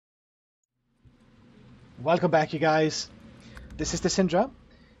Welcome back, you guys. This is the Syndra,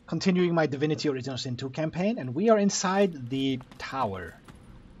 continuing my Divinity Original Sin 2 campaign, and we are inside the tower,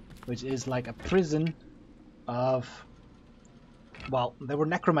 which is like a prison of... Well, there were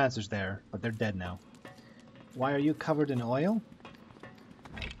necromancers there, but they're dead now. Why are you covered in oil?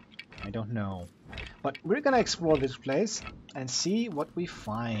 I don't know. But we're gonna explore this place and see what we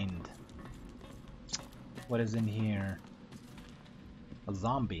find. What is in here? A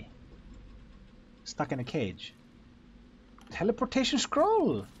zombie. Stuck in a cage. Teleportation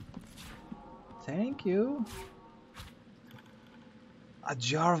scroll! Thank you. A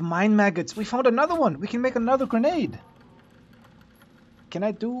jar of mind maggots. We found another one! We can make another grenade! Can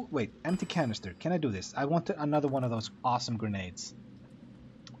I do... Wait, empty canister. Can I do this? I wanted another one of those awesome grenades.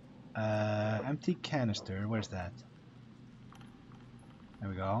 Empty canister. Where's that? There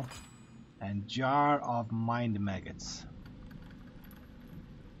we go. And jar of mind maggots.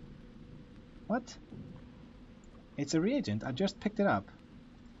 What? It's a reagent. I just picked it up.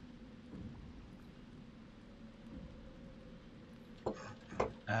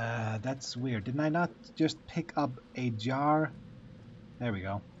 That's weird. Didn't I not just pick up a jar? There we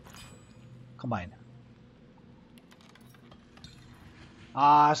go. Combine.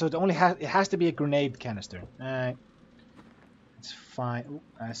 So it has to be a grenade canister. Alright. It's fine. Ooh,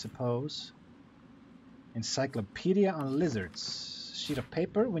 I suppose. Encyclopedia on lizards. Sheet of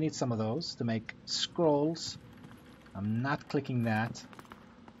paper. We need some of those to make scrolls. I'm not clicking that.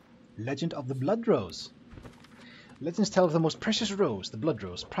 Legend of the Blood Rose. Legends tell of the most precious rose, the blood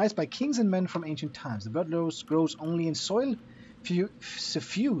rose, prized by kings and men from ancient times. The blood rose grows only in soil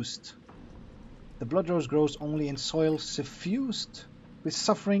suffused. The blood rose grows only in soil suffused with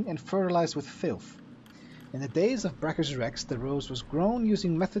suffering and fertilized with filth. In the days of Brachus Rex, the rose was grown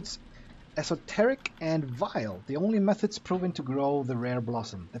using methods esoteric and vile, the only methods proven to grow the rare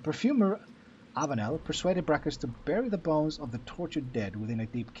blossom. The perfumer Avenel persuaded Brachus to bury the bones of the tortured dead within a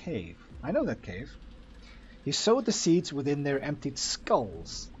deep cave. I know that cave. He sowed the seeds within their emptied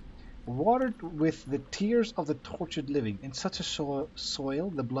skulls, watered with the tears of the tortured living. In such a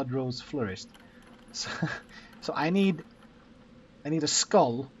soil, the blood rose flourished. So I need a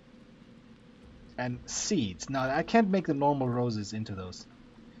skull and seeds. Now I can't make the normal roses into those.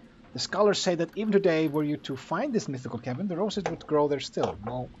 The scholars say that even today, were you to find this mythical cavern, the roses would grow there still.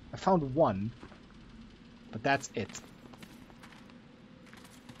 Well, I found one, but that's it.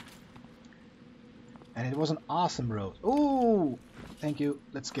 And it was an awesome rose. Ooh! Thank you.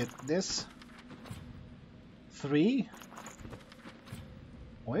 Let's get this. 3.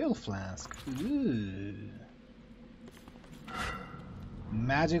 Oil flask. Ooh.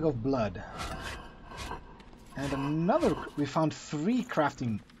 Magic of blood. And another... We found 3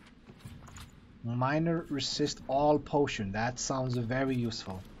 crafting. Minor resist all potion. That sounds very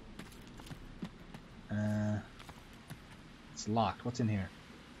useful. It's locked. What's in here?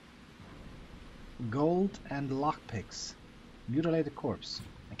 Gold and lockpicks. Mutilated corpse.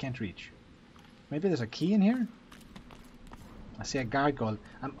 I can't reach. Maybe there's a key in here? I see a gargoyle.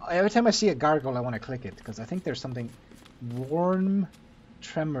 Every time I see a gargoyle, I want to click it because I think there's something. Warm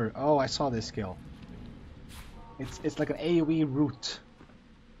tremor. Oh, I saw this skill. It's like an AoE root.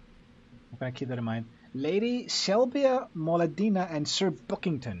 I'm gonna keep that in mind. Lady Shelbia Moladina and Sir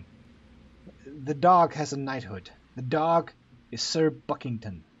Buckington. The dog has a knighthood. The dog is Sir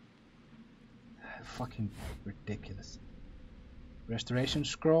Buckington. Fucking ridiculous. Restoration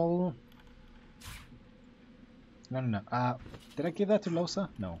scroll. No. Did I give that to Losa?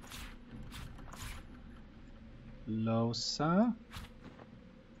 No. Losa.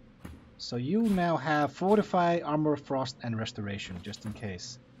 So you now have Fortify, Armor of Frost, and Restoration, just in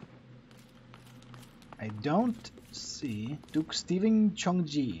case. I don't see Duke Stephen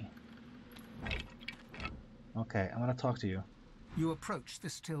Chongji. Okay, I'm gonna talk to you. You approach the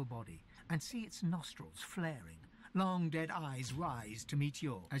still body and see its nostrils flaring. Long dead eyes rise to meet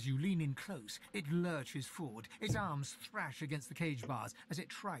yours. As you lean in close, it lurches forward. Its arms thrash against the cage bars as it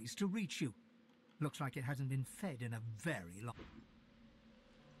tries to reach you. Looks like it hasn't been fed in a very long...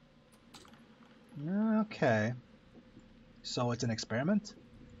 Okay. So it's an experiment?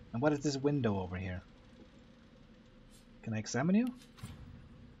 And what is this window over here? Can I examine you?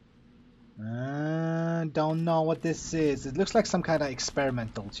 Don't know what this is. It looks like some kind of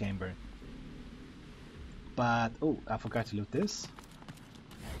experimental chamber. But, oh, I forgot to loot this.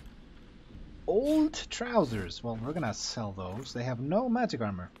 Old trousers. Well, we're gonna sell those. They have no magic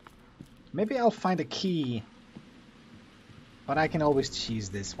armor. Maybe I'll find a key. But I can always cheese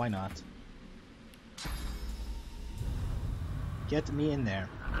this. Why not? Get me in there.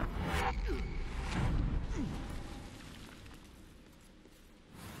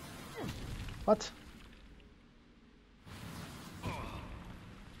 What?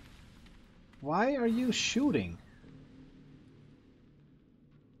 Why are you shooting?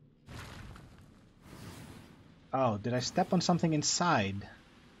 Oh, did I step on something inside?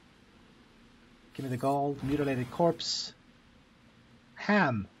 Give me the gold. Mutilated corpse.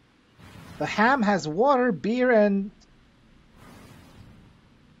 Ham. The ham has water, beer, and...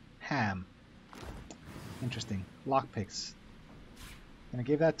 ham. Interesting. Lockpicks. Can I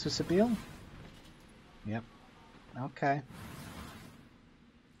give that to Sabine? Yep. Okay.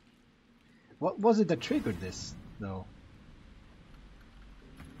 What was it that triggered this, though?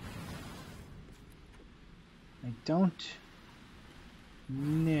 I don't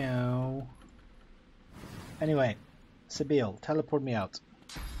know. Anyway, Sabine, teleport me out.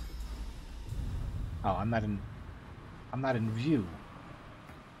 Oh, I'm not in view.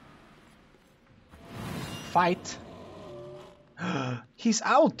 Fight. He's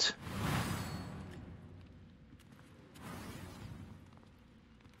out.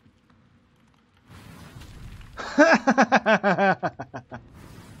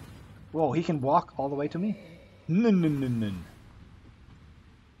 Whoa, he can walk all the way to me? No.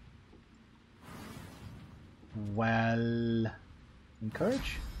 Well,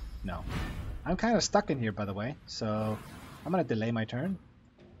 encourage? No. I'm kind of stuck in here, by the way, so I'm going to delay my turn.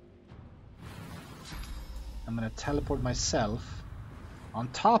 I'm going to teleport myself on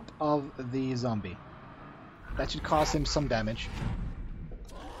top of the zombie. That should cause him some damage.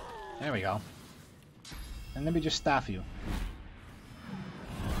 There we go. And let me just staff you.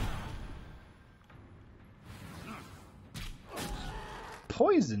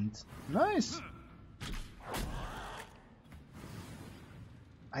 Poisoned? Nice!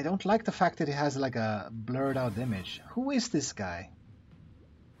 I don't like the fact that he has like a blurred out image. Who is this guy?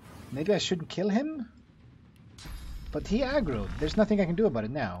 Maybe I shouldn't kill him? But he aggroed. There's nothing I can do about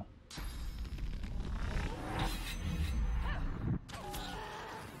it now.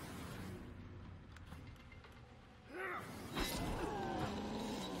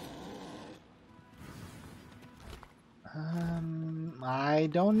 I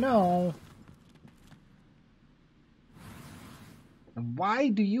don't know. Why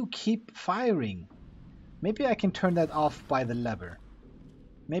do you keep firing? Maybe I can turn that off by the lever.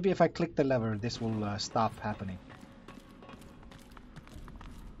 Maybe if I click the lever, this will stop happening.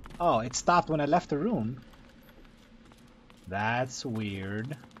 Oh, it stopped when I left the room. That's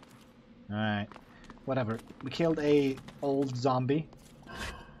weird. Alright. Whatever. We killed a old zombie.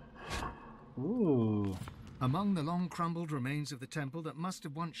 Ooh. Among the long crumbled remains of the temple that must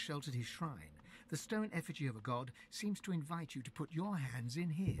have once sheltered his shrine, the stone effigy of a god seems to invite you to put your hands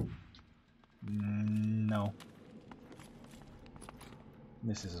in here. No.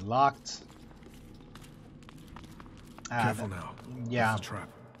 This is locked. Careful now. Yeah. That's a trap.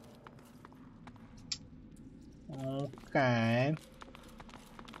 Okay.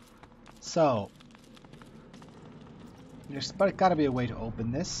 So, there's gotta be a way to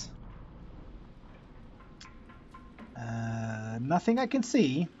open this. Nothing I can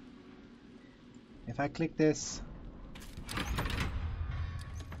see. If I click this,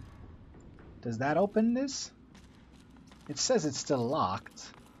 does that open this? It says it's still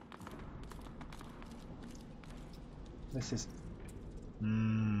locked. This is...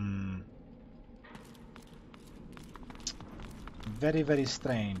 very, very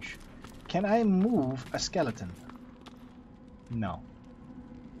strange. Can I move a skeleton? No.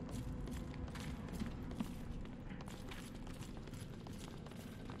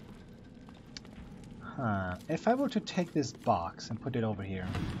 Huh. If I were to take this box and put it over here,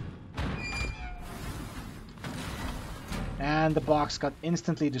 and the box got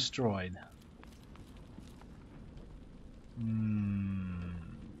instantly destroyed.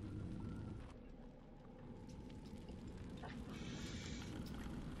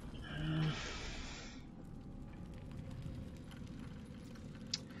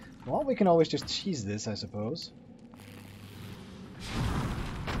 Well, we can always just cheese this, I suppose.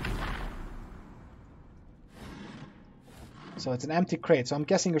 So it's an empty crate, so I'm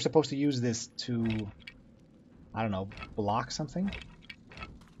guessing you're supposed to use this to, I don't know, block something?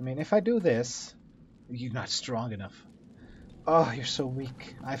 I mean, if I do this, you're not strong enough. Oh, you're so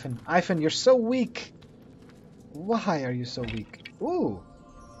weak. Ivan, you're so weak! Why are you so weak? Ooh!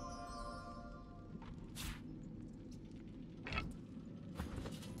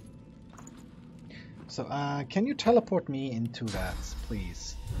 So, can you teleport me into that,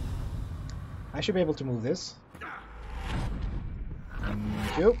 please? I should be able to move this.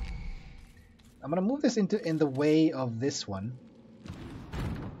 Thank you. I'm gonna move this in the way of this one.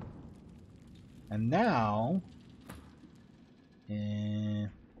 And now... I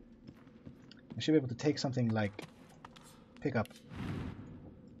should be able to take something like... pick up.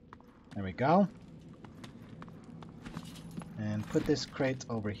 There we go. And put this crate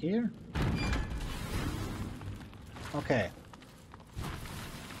over here. Okay.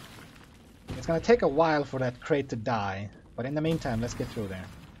 It's gonna take a while for that crate to die, but in the meantime, let's get through there.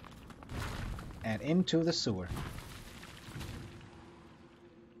 And into the sewer.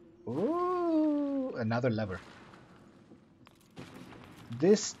 Ooh, another lever.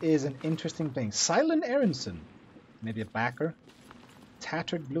 This is an interesting thing. Silent Aronson. Maybe a backer.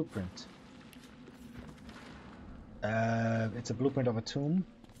 Tattered blueprint. It's a blueprint of a tomb.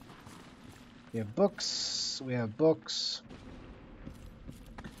 We have books. We have books.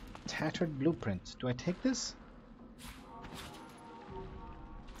 Tattered blueprint. Do I take this?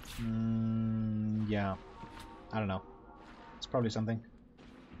 Yeah. I don't know. It's probably something.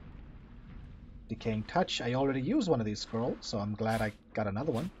 Decaying touch. I already used one of these scrolls, so I'm glad I got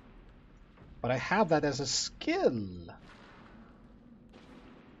another one. But I have that as a skill.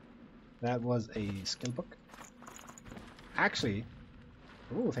 That was a skill book. Actually,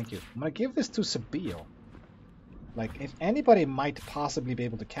 oh, thank you. I'm gonna give this to Sabio. Like, if anybody might possibly be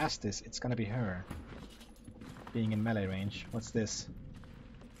able to cast this, it's gonna be her. Being in melee range. What's this?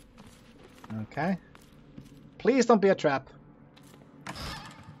 Okay. Please don't be a trap.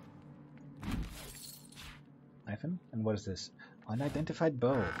 Ivan? And what is this? Unidentified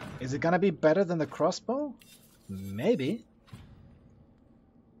bow. Is it gonna be better than the crossbow? Maybe.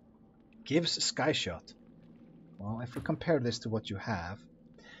 Gives sky shot. Well, if we compare this to what you have...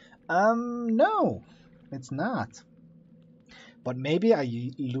 no! It's not. But maybe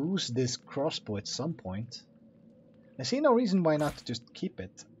I lose this crossbow at some point. I see no reason why not to just keep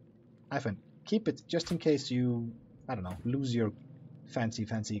it. Ivan, keep it just in case you, I don't know, lose your fancy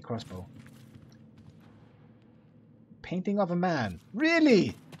crossbow. Painting of a man.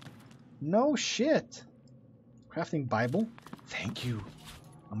 Really? No shit. Crafting Bible. Thank you.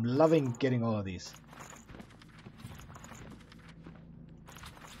 I'm loving getting all of these.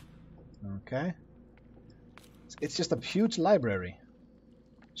 Okay. It's just a huge library.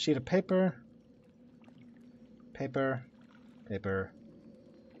 Sheet of paper. Paper. Paper.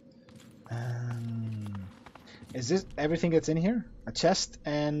 Is this everything that's in here? A chest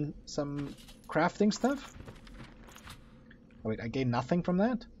and some crafting stuff? Oh wait, I gained nothing from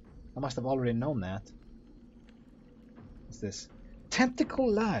that? I must have already known that. What's this? Tentacle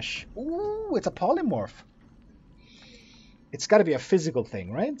lash. Ooh, it's a polymorph. It's got to be a physical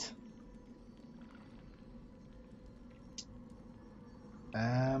thing, right?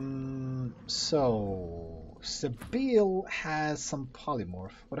 So Sabile has some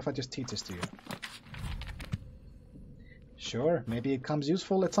polymorph. What if I just teach this to you? Sure, maybe it comes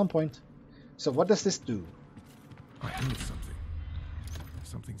useful at some point. So what does this do? I heard something.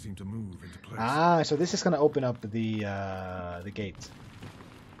 Something seemed to move into place. Ah, so this is going to open up the gate.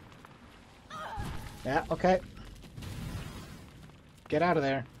 Yeah, okay. Get out of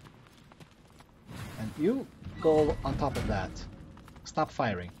there. And you go on top of that. Stop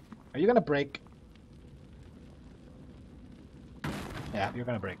firing. Are you going to break? Yeah, you're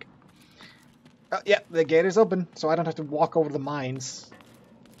going to break. Yeah, the gate is open, so I don't have to walk over the mines.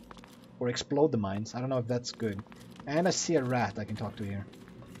 Or explode the mines. I don't know if that's good. And I see a rat I can talk to here.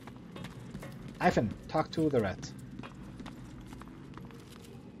 Ivan, talk to the rat.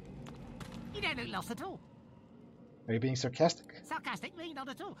 You don't look lost at all. Are you being sarcastic? Sarcastic? Me? Not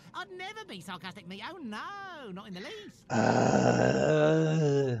at all. I'd never be sarcastic, me. Oh no, not in the least.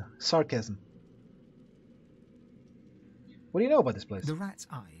 Sarcasm. What do you know about this place? The rat's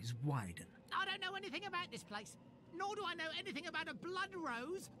eyes widen. I don't know anything about this place. Nor do I know anything about a blood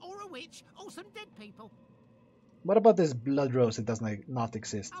rose, or a witch, or some dead people. What about this blood rose that does not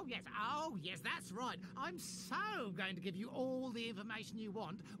exist? Oh yes, that's right. I'm so going to give you all the information you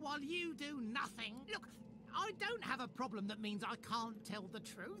want, while you do nothing. Look, I don't have a problem that means I can't tell the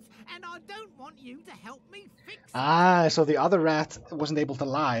truth, and I don't want you to help me fix it. Ah, so the other rat wasn't able to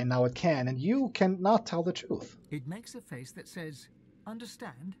lie, and now it can, and you cannot tell the truth. It makes a face that says,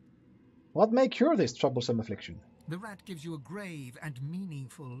 "Understand?" What may cure this troublesome affliction? The rat gives you a grave and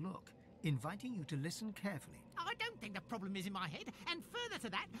meaningful look, inviting you to listen carefully. I don't think the problem is in my head, and further to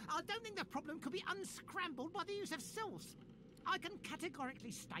that, I don't think the problem could be unscrambled by the use of sylphs. I can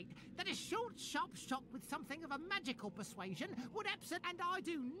categorically state that a short, sharp shot with something of a magical persuasion would upset, and I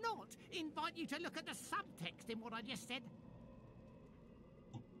do not invite you to look at the subtext in what I just said.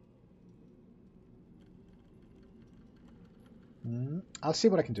 I'll see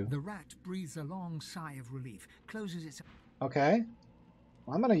what I can do. The rat breathes a long sigh of relief, closes its... Okay.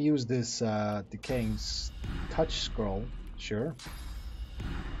 Well, I'm gonna use this decaying touch scroll. Sure.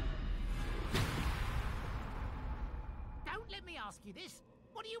 Don't let me ask you this.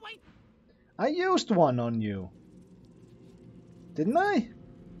 What do you wait? I used one on you. Didn't I?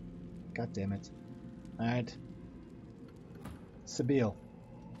 God damn it. Alright. Sabine.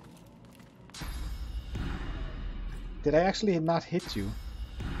 Did I actually not hit you?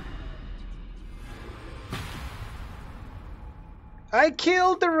 I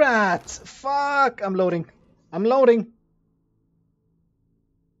killed the rat! Fuck! I'm loading. I'm loading.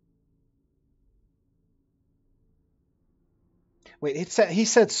 Wait, he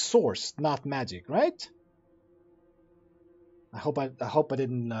said source, not magic, right? I hope I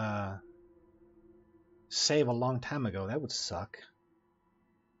didn't save a long time ago. That would suck.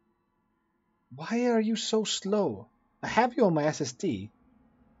 Why are you so slow? I have you on my SSD.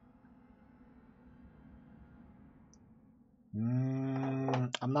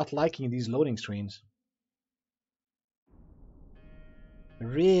 I'm not liking these loading screens.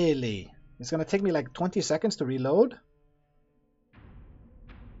 Really? It's gonna take me like 20 seconds to reload?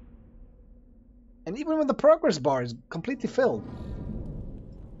 And even when the progress bar is completely filled.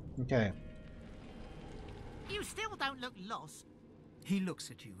 Okay. You still don't look lost. He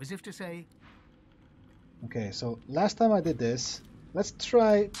looks at you as if to say, Okay, so last time I did this, let's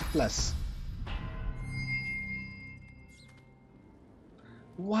try less.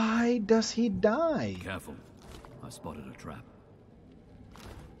 Why does he die? Careful. I spotted a trap.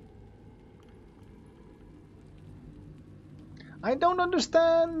 I don't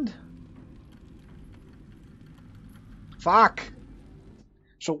understand. Fuck.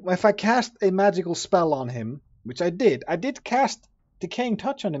 So if I cast a magical spell on him, which I did cast Decaying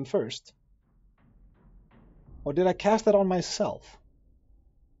Touch on him first. Or did I cast that on myself?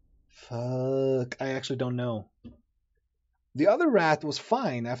 Fuck, I actually don't know. The other rat was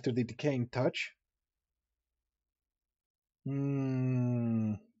fine after the Decaying Touch.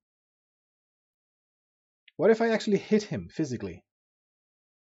 What if I actually hit him physically?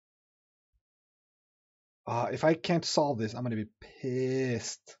 If I can't solve this, I'm gonna be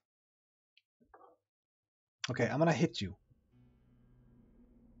pissed. Okay, I'm gonna hit you.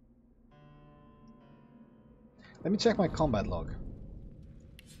 Let me check my combat log.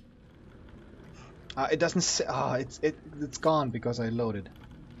 It doesn't say. It's gone because I loaded.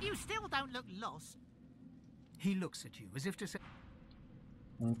 You still don't look lost. he looks at you as if to say,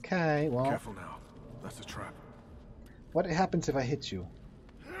 Okay, well. Careful now. That's a trap. What happens if I hit you?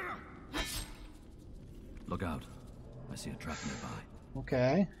 Look out. I see a trap nearby.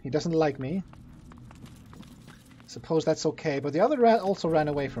 Okay, he doesn't like me. Suppose that's okay, but the other rat also ran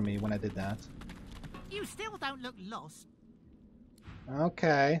away from me when I did that. You still don't look lost.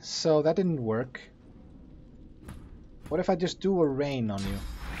 Okay, so that didn't work. What if I just do a rain on you?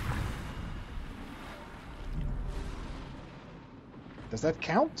 Does that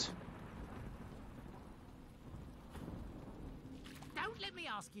count? Don't let me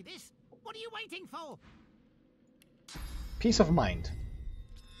ask you this. What are you waiting for? Peace of mind.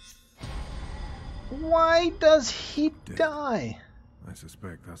 Why does he die? I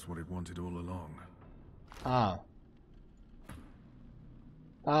suspect that's what it wanted all along. Oh.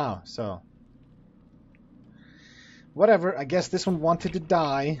 Oh, so. Whatever, I guess this one wanted to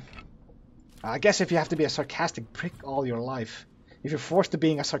die. I guess if you have to be a sarcastic prick all your life, if you're forced to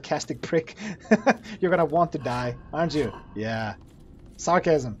being a sarcastic prick, you're gonna want to die, aren't you? Yeah.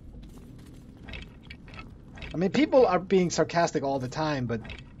 Sarcasm. I mean, people are being sarcastic all the time, but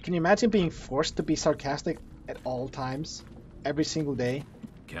can you imagine being forced to be sarcastic at all times? Every single day?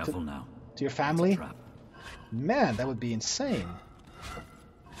 Careful now. To your family? Trap. Man, that would be insane.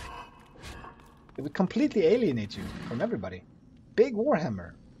 It would completely alienate you from everybody. Big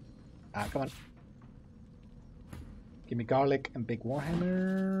Warhammer. Ah, come on. Give me garlic and big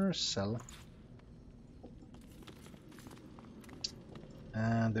Warhammer. Sell.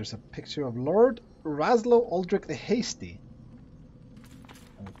 And there's a picture of Lord Raslo Aldrich the Hasty.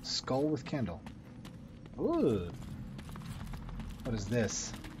 A skull with candle. Ooh. What is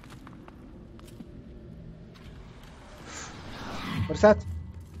this? What's that?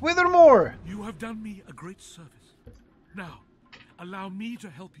 Withermore! You have done me a great service. Now, allow me to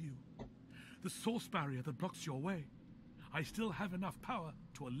help you. The source barrier that blocks your way. I still have enough power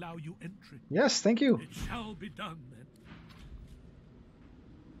to allow you entry. Yes, thank you. It shall be done then.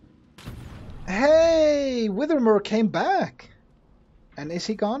 Hey! Withermore came back! And is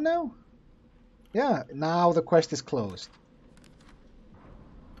he gone now? Yeah, now the quest is closed.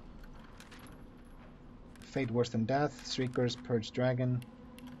 Fate worse than death, Shriekers, Purge Dragon.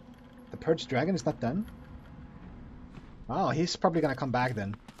 The Purge Dragon is not done? Oh, he's probably gonna come back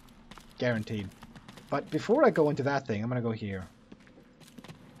then. Guaranteed. But before I go into that thing, I'm gonna go here.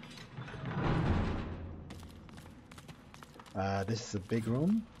 This is a big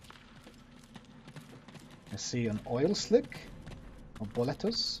room. I see an oil slick of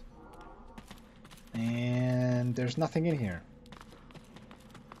boletos. And there's nothing in here.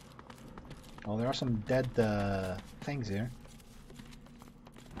 Oh, there are some dead things here.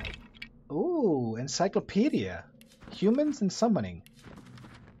 Ooh, encyclopedia. Humans and summoning.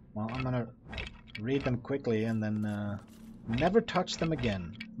 Well, I'm gonna read them quickly and then never touch them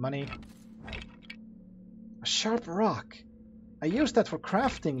again. Money. A sharp rock. I used that for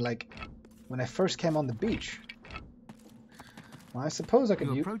crafting, like, when I first came on the beach. Well, I suppose I could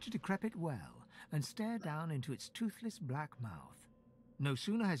You use... approach a decrepit well and stare down into its toothless black mouth. No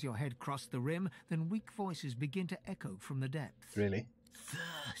sooner has your head crossed the rim than weak voices begin to echo from the depths. Really?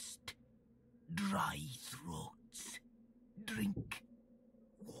 Thirst. Dry throats. Drink.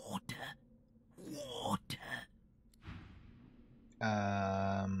 Water. Water.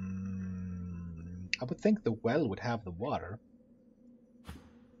 I would think the well would have the water.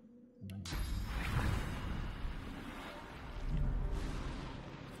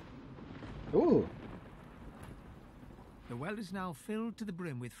 Ooh. The well is now filled to the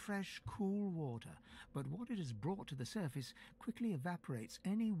brim with fresh, cool water, but what it has brought to the surface quickly evaporates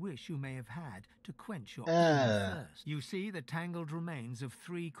any wish you may have had to quench your own thirst. You see the tangled remains of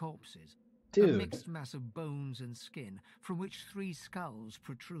 3 corpses, a mixed mass of bones and skin, from which 3 skulls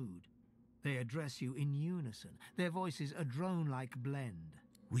protrude. They address you in unison, their voices a drone-like blend.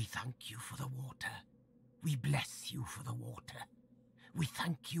 We thank you for the water. We bless you for the water. We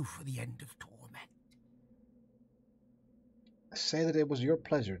thank you for the end of torment. Say that it was your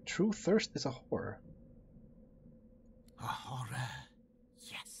pleasure. True thirst is a horror. A horror,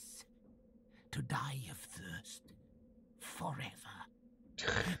 yes. To die of thirst. Forever.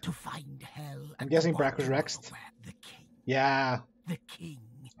 To find hell. I'm guessing Brack was Rexed. The king. Yeah. The king.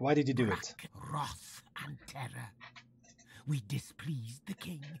 Why did you do it? Wrath and terror. We displeased the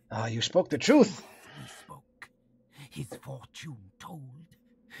king. Ah, you spoke the truth. He spoke. His fortune told.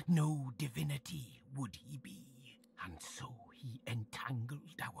 No divinity would he be. And so he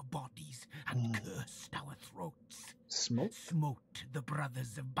entangled our bodies and cursed our throats. Smote the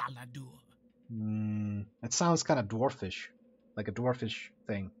brothers of Baladur. It sounds kind of dwarfish. Like a dwarfish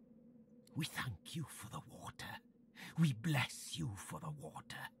thing. We thank you for the water. We bless you for the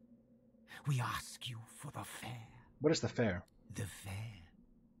water. We ask you for the fare. What is the fare? The fare.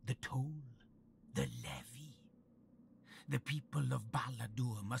 The toll. The levy. The people of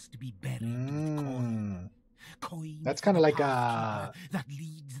Baladur must be buried with coin. Coin. That's kind of like that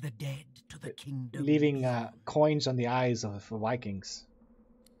leads the dead to the kingdom. Leaving coins on the eyes of Vikings.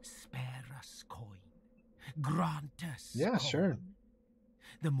 Spare us coin. Grant us coin. Sure.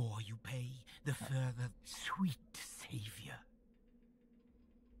 The more you pay, the further. Sweet Savior.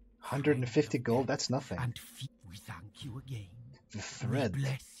 150 gold, that's nothing. And we thank you again. The thread. We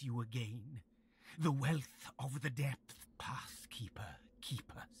bless you again. The wealth of the depth. Pathkeeper,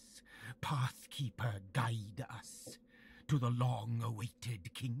 keep us. Pathkeeper, guide us. To the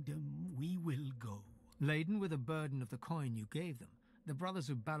long-awaited kingdom we will go. Laden with a burden of the coin you gave them, the brothers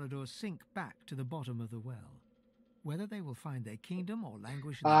of Baladur sink back to the bottom of the well. Whether they will find their kingdom or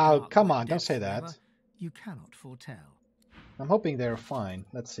languish in the dark come on, don't say that. Forever, you cannot foretell. I'm hoping they're fine.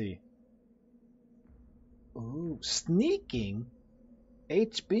 Let's see. Ooh, sneaking?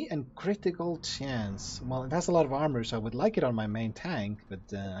 HP and critical chance. Well, it has a lot of armor, so I would like it on my main tank,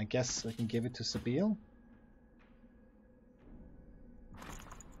 but I guess I can give it to Sabil.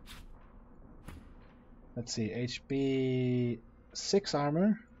 Let's see, HP 6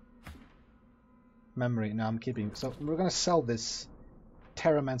 armor. Memory, no, I'm keeping. So we're gonna sell this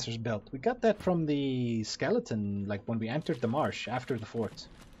Terramancer's belt. We got that from the skeleton, like when we entered the marsh after the fort,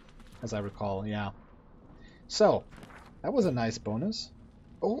 as I recall. Yeah. So that was a nice bonus.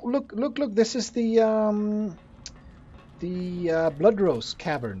 Oh, look! This is the Bloodrose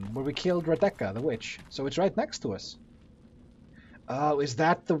cavern where we killed Radeka, the witch. So it's right next to us. Oh, is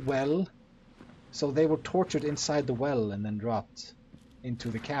that the well? So they were tortured inside the well and then dropped into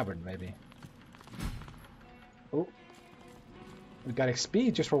the cavern, maybe. Oh, we got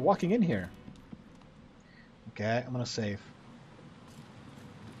XP just for walking in here. Okay, I'm gonna save.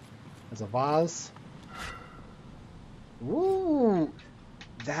 There's a vase. Ooh,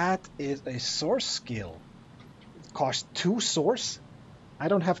 that is a source skill. Costs 2 source. I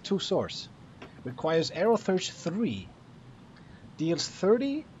don't have 2 source. Requires arrow surge 3. Deals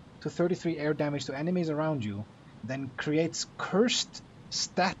 30 to 33 air damage to enemies around you. Then creates cursed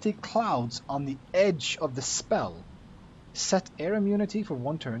static clouds on the edge of the spell. Set air immunity for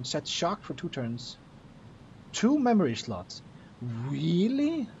 1 turn. Set shock for 2 turns. 2 memory slots.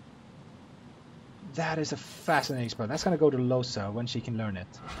 Really? That is a fascinating spell. That's gonna go to Losa when she can learn it.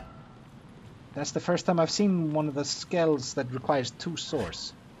 That's the first time I've seen one of the skulls that requires 2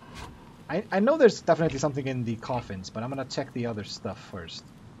 swords. I know there's definitely something in the coffins, but I'm gonna check the other stuff first.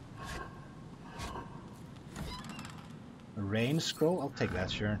 A rain scroll? I'll take that,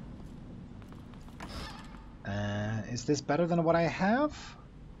 sure. Is this better than what I have?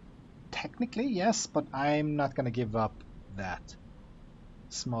 Technically, yes, but I'm not gonna give up that.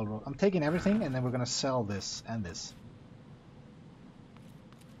 Small roll. I'm taking everything, and then we're gonna sell this and this.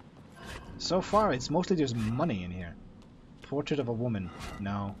 So far, it's mostly just money in here. Portrait of a woman.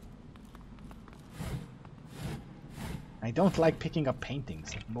 No. I don't like picking up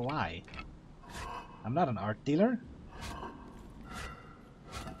paintings. Why? I'm not an art dealer.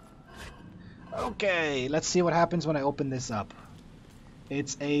 Okay, let's see what happens when I open this up.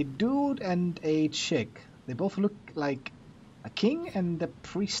 It's a dude and a chick. They both look like a king and a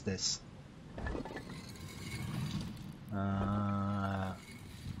priestess. Are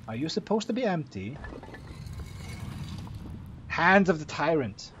you supposed to be empty? Hands of the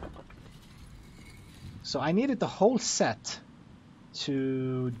Tyrant. So I needed the whole set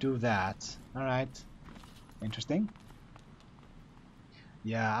to do that. Alright. Interesting.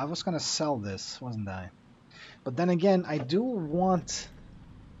 Yeah, I was gonna sell this, wasn't I? But then again, I do want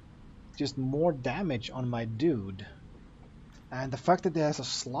just more damage on my dude. And the fact that there's a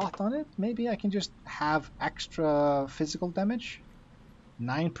slot on it, maybe I can just have extra physical damage.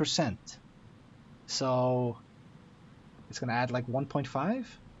 9%. So it's gonna add like 1.5.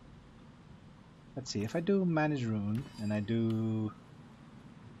 Let's see, if I do manage rune and I do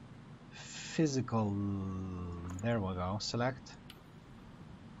physical, there we go, select,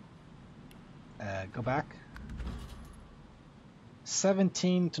 go back,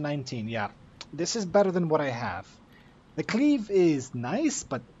 17 to 19, yeah, this is better than what I have. The cleave is nice,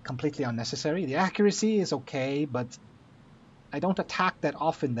 but completely unnecessary. The accuracy is okay, but I don't attack that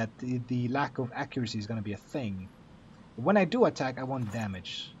often that the lack of accuracy is going to be a thing. When I do attack, I want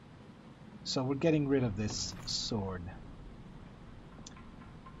damage. So we're getting rid of this sword.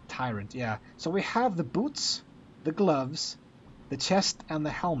 Tyrant, yeah. So we have the boots, the gloves, the chest, and the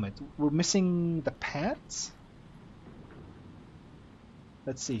helmet. We're missing the pants?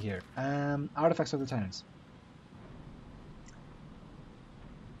 Let's see here. Artifacts of the Tyrants.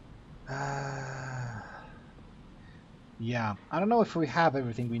 Yeah, I don't know if we have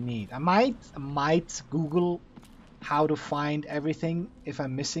everything we need. I might Google how to find everything if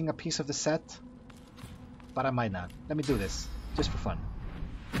I'm missing a piece of the set, but I might not. Let me do this, just for fun.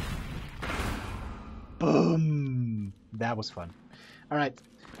 Boom! That was fun. Alright,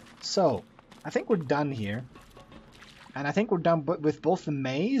 so I think we're done here. And I think we're done with both the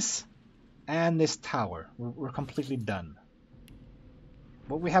maze and this tower. We're completely done.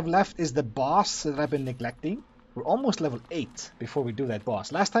 What we have left is the boss that I've been neglecting. We're almost level 8 before we do that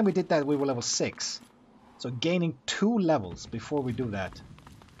boss. Last time we did that, we were level 6. So gaining 2 levels before we do that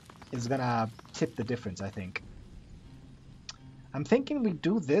is gonna tip the difference, I think. I'm thinking we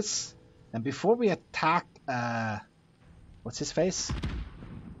do this, and before we attack, what's his face?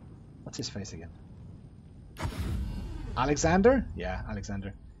 What's his face again? Alexander? Yeah,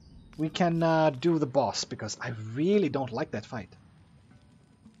 Alexander. We can do the boss, because I really don't like that fight.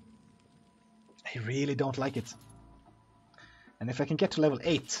 I really don't like it. And if I can get to level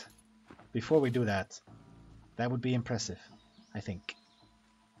 8 before we do that, that would be impressive, I think.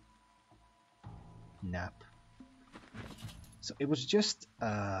 Nap. So it was just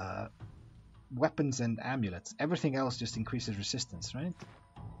weapons and amulets. Everything else just increases resistance, right?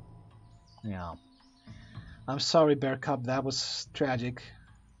 Yeah. I'm sorry, Bear Cub, that was tragic.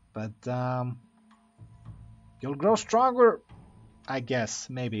 But you'll grow stronger, I guess.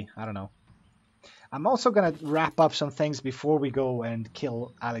 Maybe. I don't know. I'm also gonna wrap up some things before we go and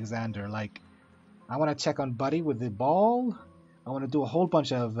kill Alexander. Like, I want to check on Buddy with the ball. I want to do a whole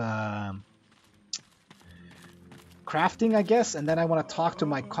bunch of crafting, I guess, and then I want to talk to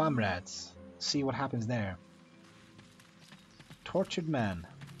my comrades. See what happens there. Tortured man.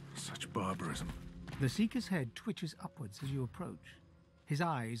 Such barbarism. The Seeker's head twitches upwards as you approach. His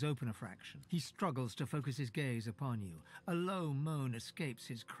eyes open a fraction. He struggles to focus his gaze upon you. A low moan escapes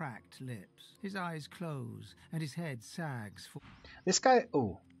his cracked lips. His eyes close, and his head sags for... This guy,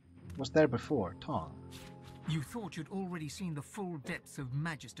 oh, was there before, Tom. You thought you'd already seen the full depths of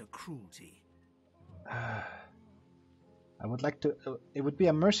Magister cruelty. I would like to... it would be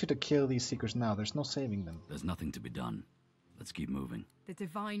a mercy to kill these Seekers now. There's no saving them. There's nothing to be done. Let's keep moving. The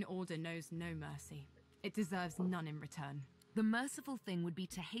Divine Order knows no mercy. It deserves none in return. The merciful thing would be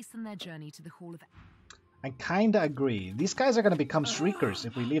to hasten their journey to the Hall of... I kinda agree. These guys are gonna become Shriekers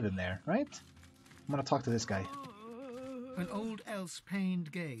if we leave them there, right? I'm gonna talk to this guy. An old elf's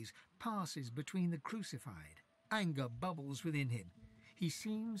pained gaze passes between the crucified. Anger bubbles within him. He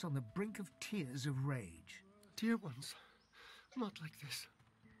seems on the brink of tears of rage. Dear ones, not like this.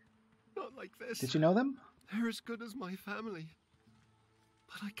 Not like this. Did you know them? They're as good as my family.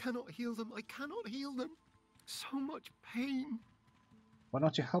 But I cannot heal them. I cannot heal them. So much pain. Why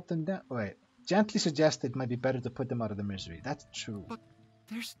don't you help them down? Wait. Gently suggest it might be better to put them out of the misery. That's true. But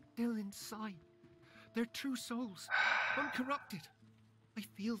they're still inside. They're true souls. Uncorrupted. I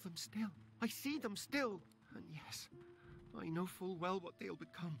feel them still. I see them still. And yes, I know full well what they'll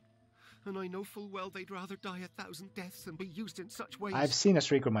become. And I know full well they'd rather die 1,000 deaths than be used in such ways. I've seen a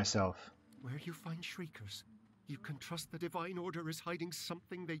Shrieker myself. Where you find Shriekers, you can trust the Divine Order is hiding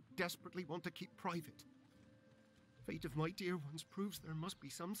something they desperately want to keep private. Fate of my dear ones proves there must be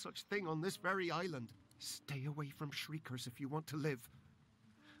some such thing on this very island. Stay away from Shriekers if you want to live.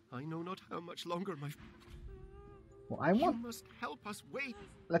 I know not how much longer my... Well, I want... You must help us wage...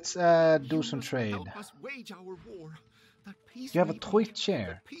 Let's do some trade. Help us wage our war. That peace You have a may toy be, chair.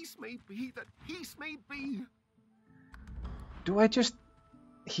 That peace may be, that peace may be. Do I just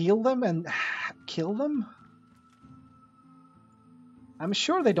heal them and kill them? I'm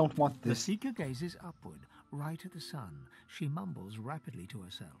sure they don't want The this. seeker gazes upward, right at the sun. She mumbles rapidly to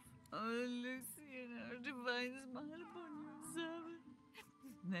herself. Oh, Lucian, divine smile upon your servant.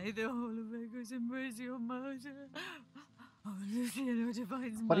 May the whole of Echoes embrace your martyr. Oh, Lucian,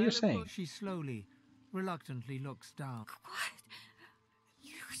 divine smile. What are you saying? She slowly, reluctantly looks down. Quiet.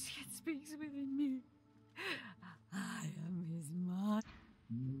 Lucian speaks within me. I am his martyr.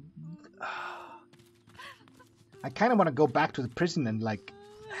 I kind of want to go back to the prison and like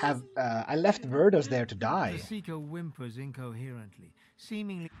have... I left Verdos there to die. The seeker whimpers incoherently,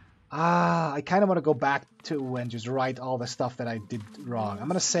 seemingly... I kind of want to go back to and just write all the stuff that I did wrong. I'm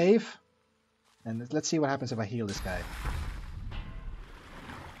going to save. And let's see what happens if I heal this guy.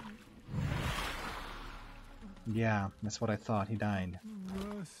 Yeah, that's what I thought. He died.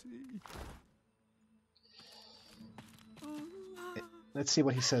 Let's see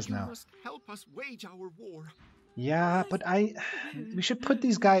what he says You now. must help us wage our war. Yeah, but we should put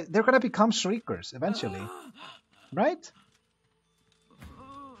these guys... They're going to become Shriekers eventually. Right?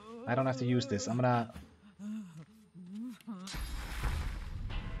 I don't have to use this. I'm going to...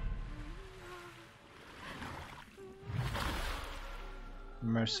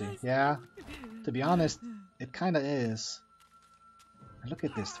 Mercy. Yeah, to be honest, it kind of is. Look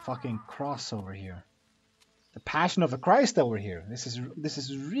at this fucking cross over here. The Passion of the Christ over here. This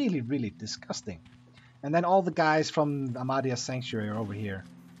is really, really disgusting. And then all the guys from Amadia's Sanctuary are over here.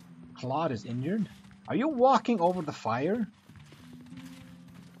 Claude is injured. Are you walking over the fire?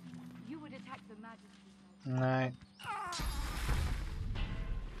 You would attack the Majesty. Right.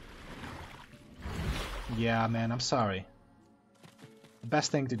 Yeah, man, I'm sorry. The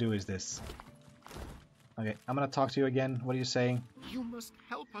best thing to do is this. Okay, I'm gonna talk to you again. What are you saying? You must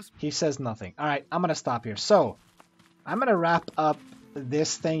help us. He says nothing. Alright, I'm gonna stop here. So, I'm gonna wrap up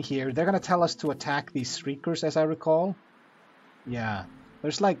this thing here. They're gonna tell us to attack these Shriekers, as I recall. Yeah,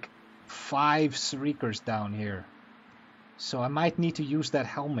 there's like 5 Shriekers down here. So I might need to use that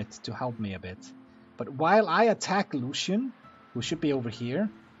helmet to help me a bit. But while I attack Lucian, who should be over here,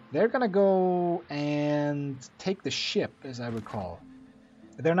 they're gonna go and take the ship, as I recall.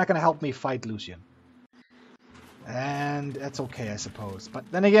 They're not gonna help me fight Lucian. And that's okay, I suppose.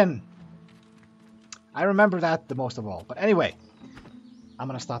 But then again, I remember that the most of all. But anyway, I'm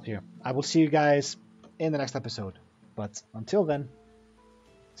gonna stop here. I will see you guys in the next episode. But until then,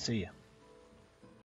 see ya.